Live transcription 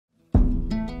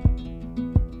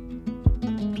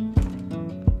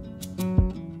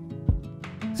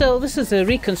So this is a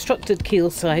reconstructed Keeill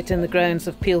site in the grounds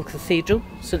of Keeill Cathedral,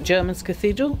 St German's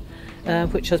Cathedral,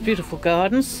 which has beautiful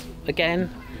gardens. Again,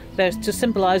 there's to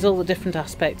symbolise all the different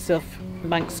aspects of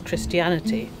Manx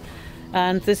Christianity.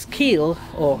 And this keeill,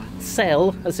 or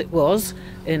cell as it was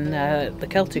in the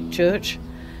Celtic church,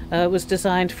 was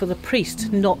designed for the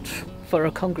priest, not for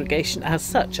a congregation as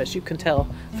such, as you can tell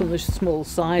from the small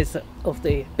size of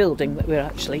the building that we're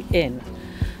actually in.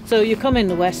 So you come in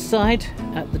the west side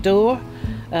at the door.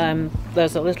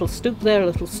 There's a little stoop there, a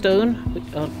little stone,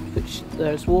 on which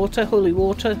there's water, holy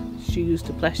water, which you use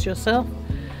to bless yourself.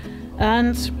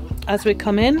 And as we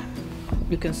come in,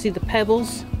 you can see the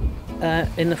pebbles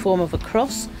in the form of a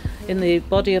cross in the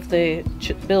body of the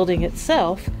building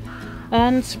itself.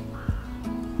 And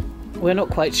we're not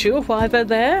quite sure why they're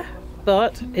there,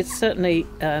 but it's certainly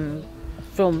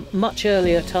from much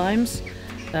earlier times.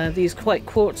 These white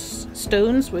quartz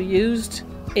stones were used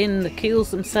in the keills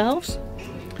themselves,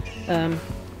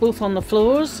 both on the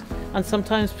floors, and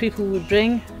sometimes people would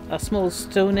bring a small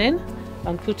stone in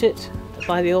and put it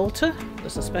by the altar.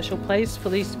 There's a special place for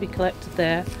these to be collected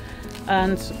there,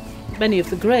 and many of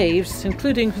the graves,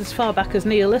 including as far back as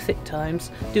Neolithic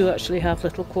times, do actually have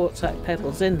little quartzite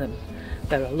pebbles in them.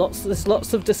 There's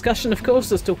lots of discussion, of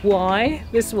course, as to why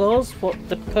this was, what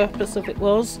the purpose of it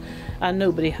was, and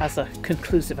nobody has a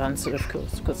conclusive answer, of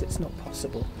course, because it's not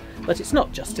possible. But it's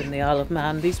not just in the Isle of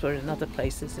Man, these were in other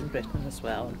places in Britain as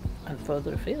well, and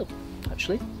further afield,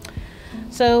 actually.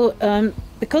 So,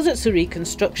 because it's a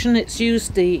reconstruction, it's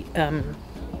used the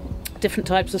different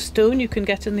types of stone you can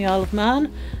get in the Isle of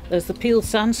Man. There's the Peel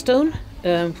sandstone,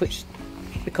 which,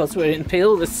 because we're in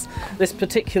Peel, this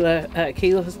particular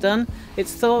keeill has done.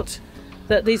 It's thought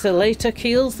that these are later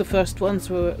keills. The first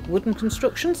ones were wooden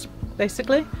constructions,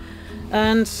 basically.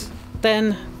 And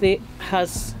then it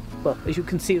has, well, as you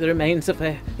can see, the remains of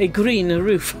a green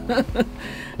roof.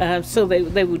 So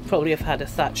they would probably have had a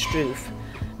thatched roof.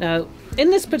 Now,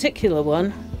 in this particular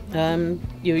one,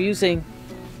 you're using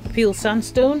Peel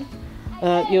sandstone.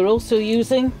 You're also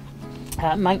using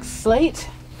Manx slate,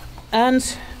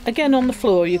 and again on the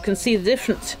floor you can see the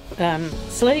different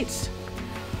slates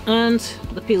and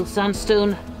the Peel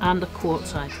sandstone and the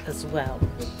quartzite as well.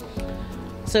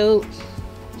 So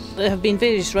there have been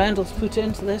various roundels put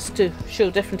into this to show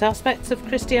different aspects of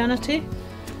Christianity.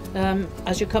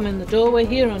 As you come in the doorway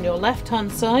here on your left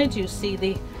hand side, you see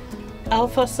the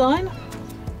Alpha sign,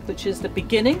 which is the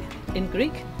beginning in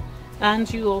Greek.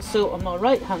 And you also, on my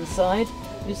right hand side,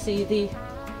 you see the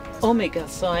Omega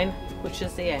sign, which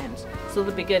is the end. So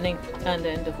the beginning and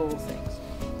end of all things.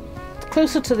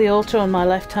 Closer to the altar on my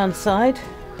left hand side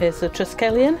is a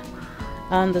Triskelion,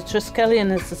 and the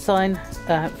Triskelion is the sign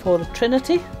for the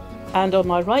Trinity. And on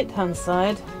my right hand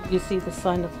side you see the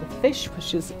sign of the fish,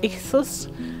 which is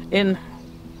Ichthus in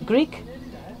Greek,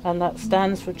 and that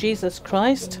stands for Jesus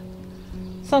Christ,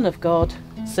 Son of God,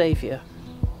 Saviour.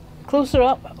 Closer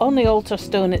up on the altar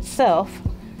stone itself,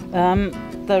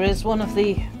 there is one of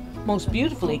the most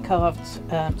beautifully carved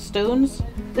stones.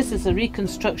 This is a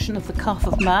reconstruction of the Calf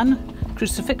of Man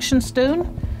crucifixion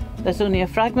stone. There's only a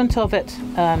fragment of it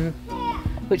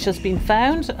which has been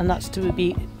found, and that's to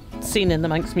be seen in the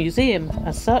Manx Museum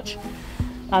as such.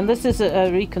 And this is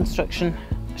a reconstruction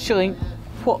showing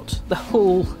what the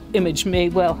whole image may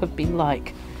well have been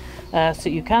like. So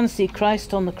you can see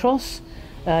Christ on the cross.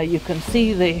 You can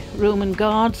see the Roman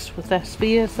guards with their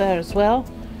spears there as well.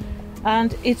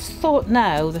 And it's thought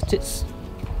now that it's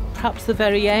perhaps the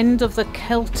very end of the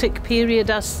Celtic period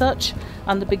as such,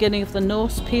 and the beginning of the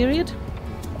Norse period.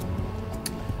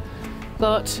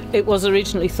 But it was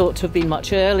originally thought to have been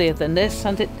much earlier than this,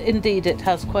 and indeed it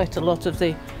has quite a lot of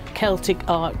the Celtic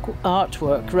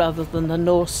artwork rather than the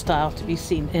Norse style to be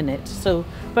seen in it. So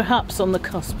perhaps on the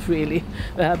cusp really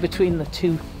between the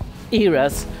two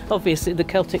eras. Obviously the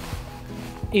Celtic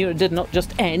era did not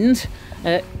just end,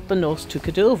 the Norse took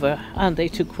it over, and they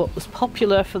took what was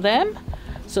popular for them.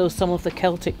 So some of the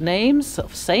Celtic names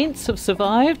of saints have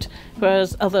survived,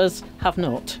 whereas others have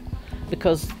not,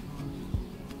 because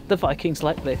the Vikings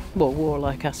liked the more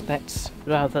warlike aspects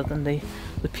rather than the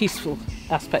peaceful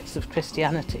aspects of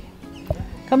Christianity.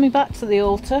 Coming back to the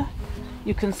altar,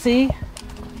 you can see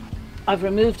I've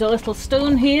removed a little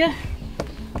stone here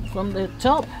from the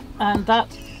top, and that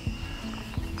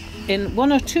in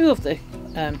one or two of the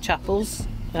chapels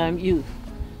you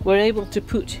were able to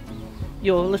put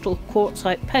your little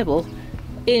quartzite pebble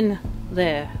in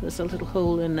there. There's a little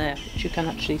hole in there which you can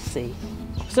actually see.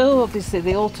 So obviously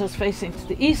the altar is facing to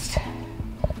the east,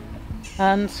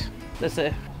 and there's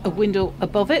a window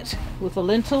above it with a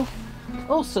lintel.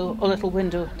 Also a little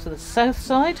window to the south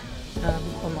side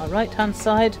on my right hand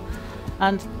side,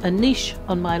 and a niche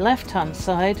on my left hand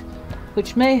side,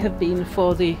 which may have been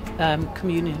for the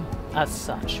communion as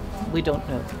such. We don't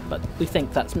know, but we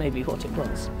think that's maybe what it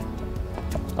was.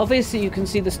 Obviously you can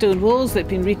see the stone walls, they've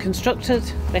been reconstructed.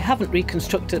 They haven't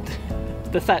reconstructed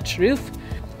the thatch roof,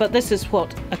 but this is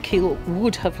what a keeill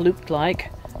would have looked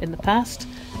like in the past,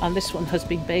 and this one has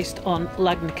been based on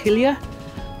Keeill,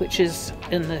 which is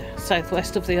in the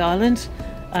southwest of the island,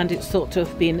 and it's thought to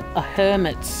have been a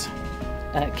hermit's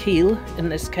keeill in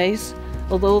this case,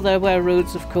 although there were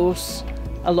roads, of course,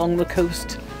 along the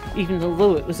coast, even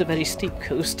although it was a very steep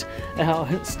coast,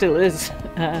 it still is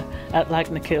at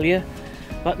Keeill.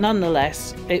 But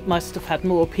nonetheless, it must have had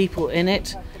more people in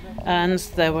it, and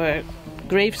there were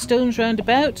gravestones round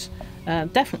about,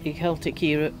 definitely Celtic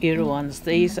era ones,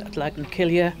 these at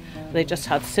Keeill. They just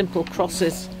had simple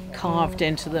crosses carved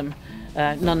into them,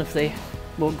 none of the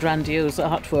more grandiose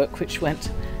artwork which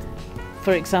went,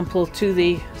 for example, to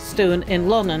the stone in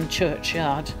Lonnan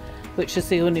churchyard, which is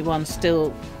the only one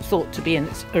still thought to be in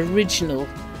its original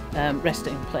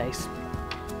resting place,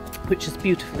 which is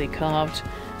beautifully carved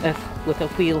with a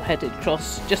wheel-headed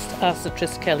cross, just as the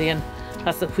Triskelion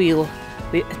has the wheel,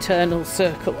 the eternal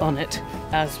circle on it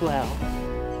as well.